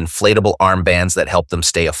be the inflatable armbands that help them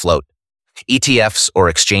stay afloat. ETFs, or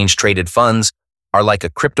exchange-traded funds, are like a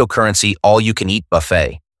cryptocurrency all-you-can-eat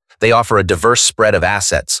buffet. They offer a diverse spread of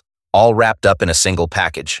assets, all wrapped up in a single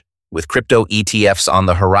package. With crypto ETFs on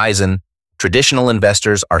the horizon, traditional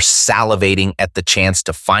investors are salivating at the chance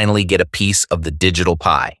to finally get a piece of the digital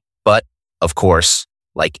pie. But, of course,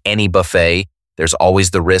 like any buffet, there's always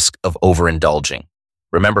the risk of overindulging.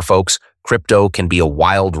 Remember, folks, crypto can be a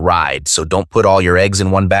wild ride, so don't put all your eggs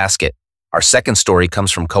in one basket. Our second story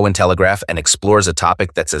comes from Cointelegraph and explores a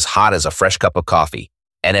topic that's as hot as a fresh cup of coffee: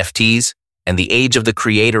 NFTs and the age of the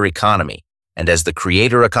creator economy. And as the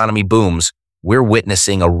creator economy booms, we're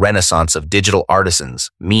witnessing a renaissance of digital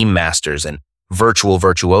artisans, meme masters, and virtual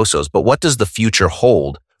virtuosos. But what does the future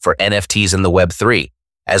hold for NFTs in the Web3?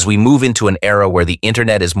 As we move into an era where the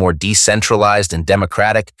internet is more decentralized and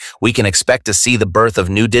democratic, we can expect to see the birth of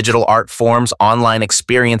new digital art forms, online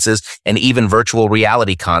experiences, and even virtual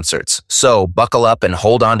reality concerts. So buckle up and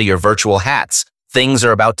hold on to your virtual hats. Things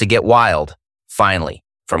are about to get wild. Finally,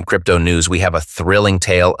 from Crypto News, we have a thrilling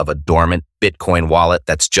tale of a dormant Bitcoin wallet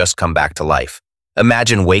that's just come back to life.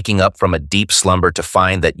 Imagine waking up from a deep slumber to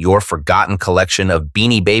find that your forgotten collection of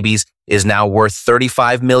Beanie Babies is now worth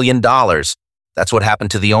 $35 million. That's what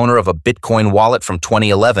happened to the owner of a Bitcoin wallet from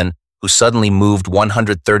 2011 who suddenly moved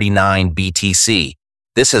 139 BTC.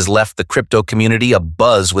 This has left the crypto community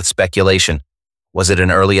abuzz with speculation. Was it an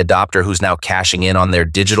early adopter who's now cashing in on their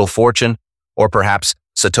digital fortune? Or perhaps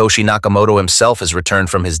Satoshi Nakamoto himself has returned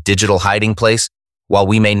from his digital hiding place? While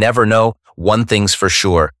we may never know, one thing's for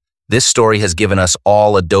sure. This story has given us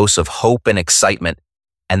all a dose of hope and excitement.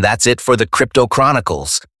 And that's it for the Crypto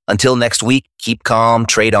Chronicles. Until next week, keep calm,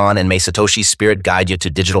 trade on, and may Satoshi's spirit guide you to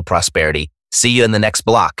digital prosperity. See you in the next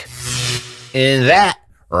block. And that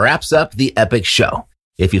wraps up the Epic Show.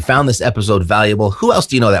 If you found this episode valuable, who else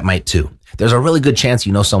do you know that might too? There's a really good chance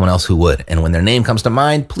you know someone else who would. And when their name comes to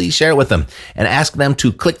mind, please share it with them and ask them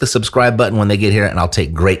to click the subscribe button when they get here, and I'll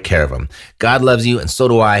take great care of them. God loves you, and so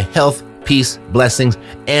do I. Health, peace, blessings,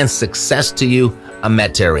 and success to you. I'm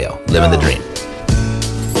Matt Theriault, living the dream.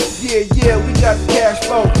 Yeah, we got the cash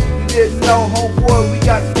flow. You didn't know, homeboy, we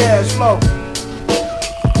got the cash flow.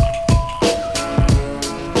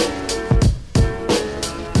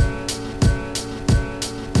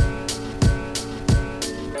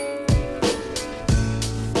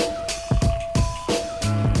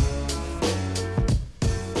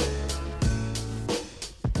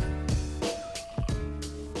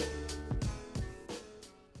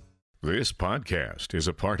 This podcast is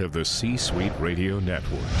a part of the C-Suite Radio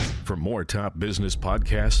Network. For more top business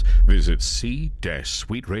podcasts, visit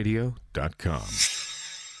c-suiteradio.com.